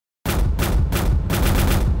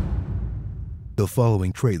The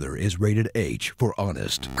following trailer is rated H for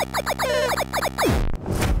honest.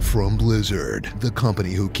 From Blizzard, the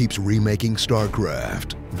company who keeps remaking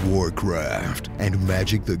StarCraft, Warcraft, and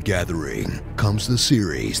Magic the Gathering, comes the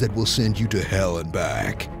series that will send you to hell and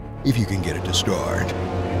back, if you can get it to start.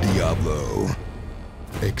 Diablo.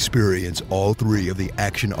 Experience all three of the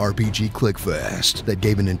action RPG clickfest that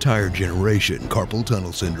gave an entire generation carpal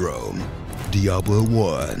tunnel syndrome. Diablo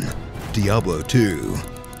 1, Diablo 2,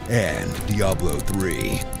 and Diablo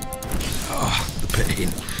 3. Oh, the pain.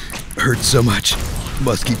 Hurts so much.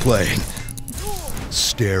 Must keep playing.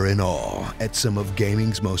 Stare in awe at some of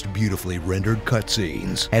gaming's most beautifully rendered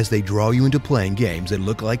cutscenes as they draw you into playing games that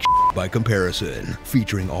look like by comparison,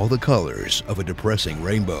 featuring all the colors of a depressing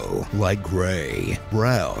rainbow, like gray,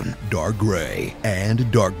 brown, dark gray,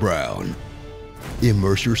 and dark brown.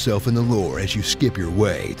 Immerse yourself in the lore as you skip your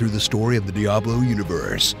way through the story of the Diablo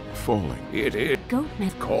universe. Falling. It is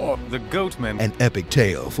Goatman. called the Goatman. An epic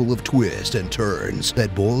tale full of twists and turns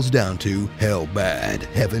that boils down to hell bad,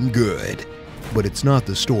 heaven good. But it's not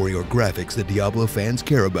the story or graphics that Diablo fans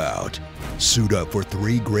care about. Suit up for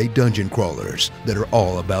 3 great dungeon crawlers that are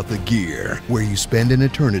all about the gear, where you spend an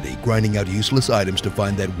eternity grinding out useless items to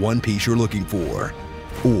find that one piece you're looking for.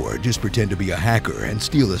 Or just pretend to be a hacker and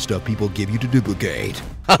steal the stuff people give you to duplicate.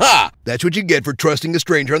 Haha! That's what you get for trusting a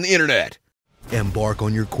stranger on the internet! Embark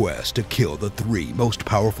on your quest to kill the 3 most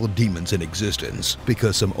powerful demons in existence,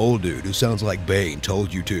 because some old dude who sounds like Bane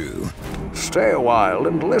told you to. Stay a while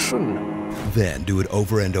and listen. Then do it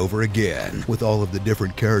over and over again with all of the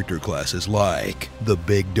different character classes, like the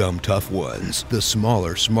big dumb tough ones, the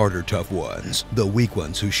smaller smarter tough ones, the weak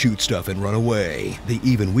ones who shoot stuff and run away, the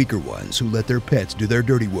even weaker ones who let their pets do their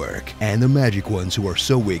dirty work, and the magic ones who are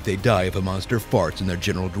so weak they die if a monster farts in their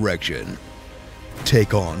general direction.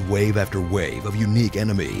 Take on wave after wave of unique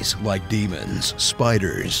enemies like demons,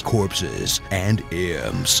 spiders, corpses, and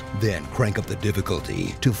imps. Then crank up the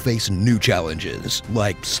difficulty to face new challenges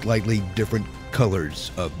like slightly different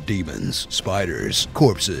colors of demons, spiders,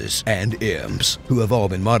 corpses, and imps who have all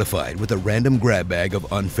been modified with a random grab bag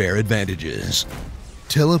of unfair advantages.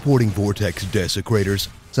 Teleporting Vortex Desecrators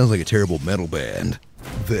sounds like a terrible metal band.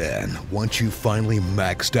 Then, once you've finally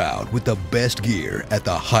maxed out with the best gear at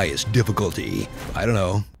the highest difficulty, I don't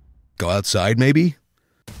know, go outside maybe?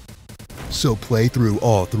 So play through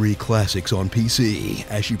all 3 classics on PC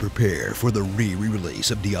as you prepare for the re-release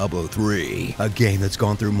of Diablo 3, a game that's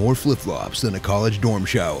gone through more flip-flops than a college dorm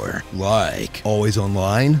shower. Like, always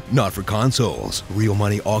online? Not for consoles. Real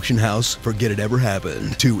money auction house? Forget it ever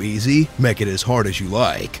happened. Too easy? Make it as hard as you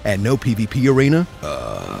like. And no PvP arena?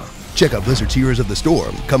 Check out Blizzard's Heroes of the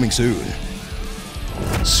Storm, coming soon.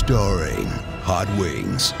 Starring Hot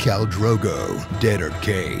Wings, Khal Drogo, Dead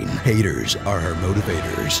Kane, Haters Are Her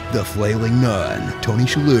Motivators, The Flailing Nun, Tony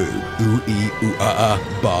Shalhoub,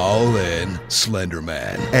 Ballin',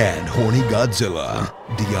 Slenderman, and Horny Godzilla.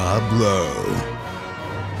 Diablo.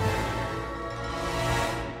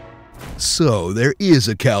 So there is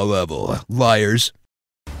a cow level, liars.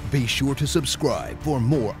 Be sure to subscribe for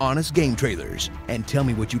more honest game trailers, and tell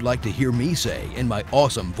me what you'd like to hear me say in my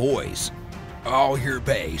awesome voice. All your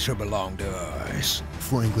base are belong to us.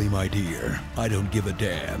 Frankly, my dear, I don't give a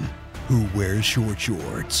damn who wears short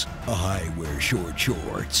shorts. I wear short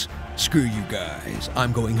shorts. Screw you guys,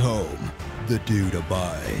 I'm going home. The dude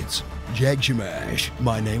abides. Jag Shamash,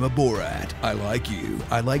 my name a Borat. I like you.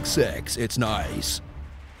 I like sex, it's nice.